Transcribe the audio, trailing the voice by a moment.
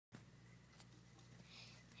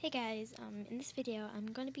Hey guys, in this video I'm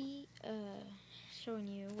going to be showing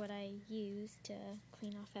you what I use to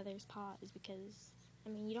clean off Feather's paws because, I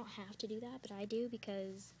mean, you don't have to do that, but I do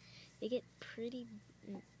because they get pretty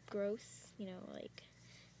gross, you know, like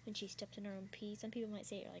when she steps in her own pee. Some people might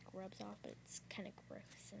say it like rubs off, but it's kind of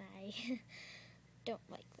gross and I don't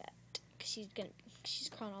like that because she's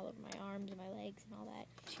crawling all over my arms and my legs and all that.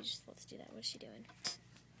 She just loves to do that. What is she doing?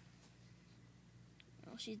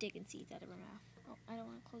 Oh, she's digging seeds out of her mouth. Oh, I don't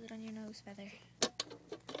want to close it on your nose, Feather.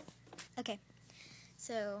 Okay,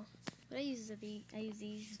 so what I use is I use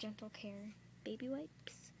these Gentle Care baby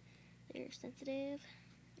wipes. They're sensitive,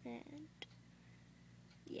 and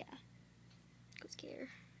yeah, goes care.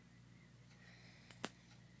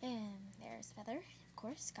 And there's Feather, of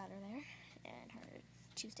course, got her there, and her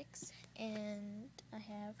chew sticks, and I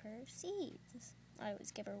have her seeds. I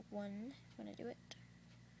always give her one when I do it.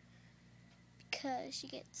 Because she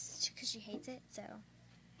hates it, so,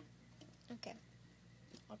 okay,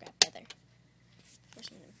 I'll grab Feather.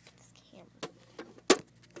 First I'm going to put this camera.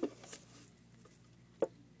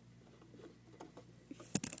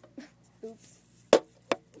 Oops.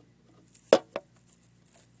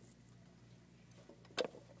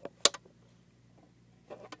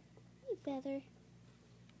 Hey, Feather.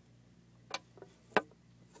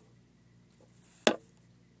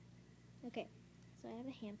 Okay, so I have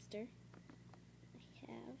a hamster.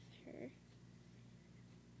 I have her.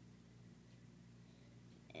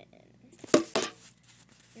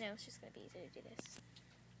 No, it's just going to be easier to do this.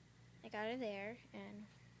 I got her there, and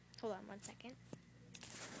hold on 1 second.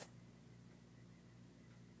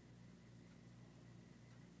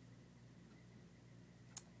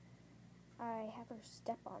 I have her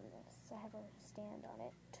step on this. I have her stand on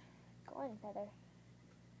it. Go on, Feather.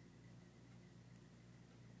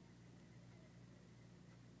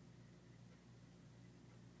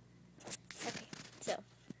 Okay, so,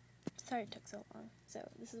 sorry it took so long. So,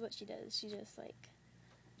 this is what she does. She just, like,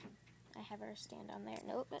 I have her stand on there.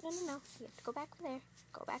 Nope, no. You have to go back over there.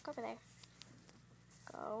 Go back over there.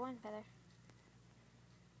 Go on, Feather.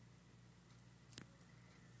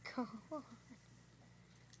 Go on.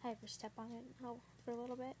 I have her step on it for a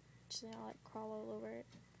little bit. Just, like, crawl all over it.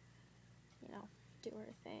 You know, do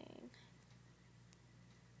her thing.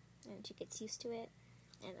 And she gets used to it.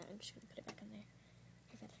 And then I'm just going to put it back on there.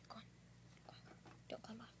 Here, Feather, go on. Don't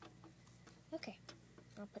climb off. Okay,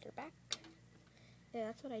 I'll put her back. Yeah,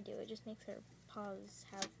 that's what I do. It just makes her paws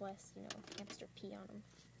have less, you know, hamster pee on them.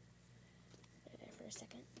 Put it there for a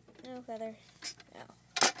second. No, Feather. No.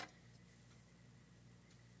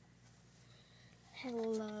 I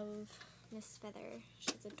love Miss Feather.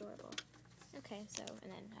 She's adorable. Okay, so, and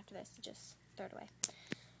then after this, just throw it away.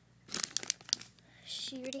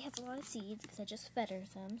 She already has a lot of seeds because I just fed her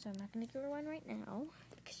some, so I'm not going to give her one right now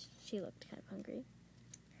because she looked kind of hungry.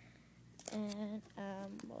 And,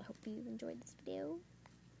 well, I hope you enjoyed this video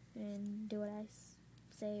and do what I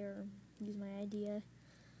say or use my idea.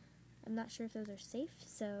 I'm not sure if those are safe,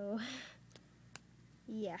 so,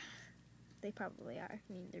 yeah, they probably are. I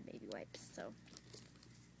mean, they're baby wipes, so.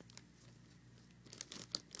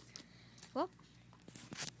 Well,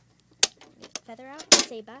 get the Feather out,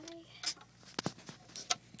 say bye.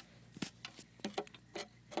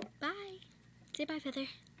 Bye. Say bye, Feather.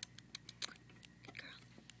 Good girl.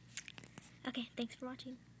 Okay, thanks for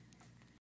watching.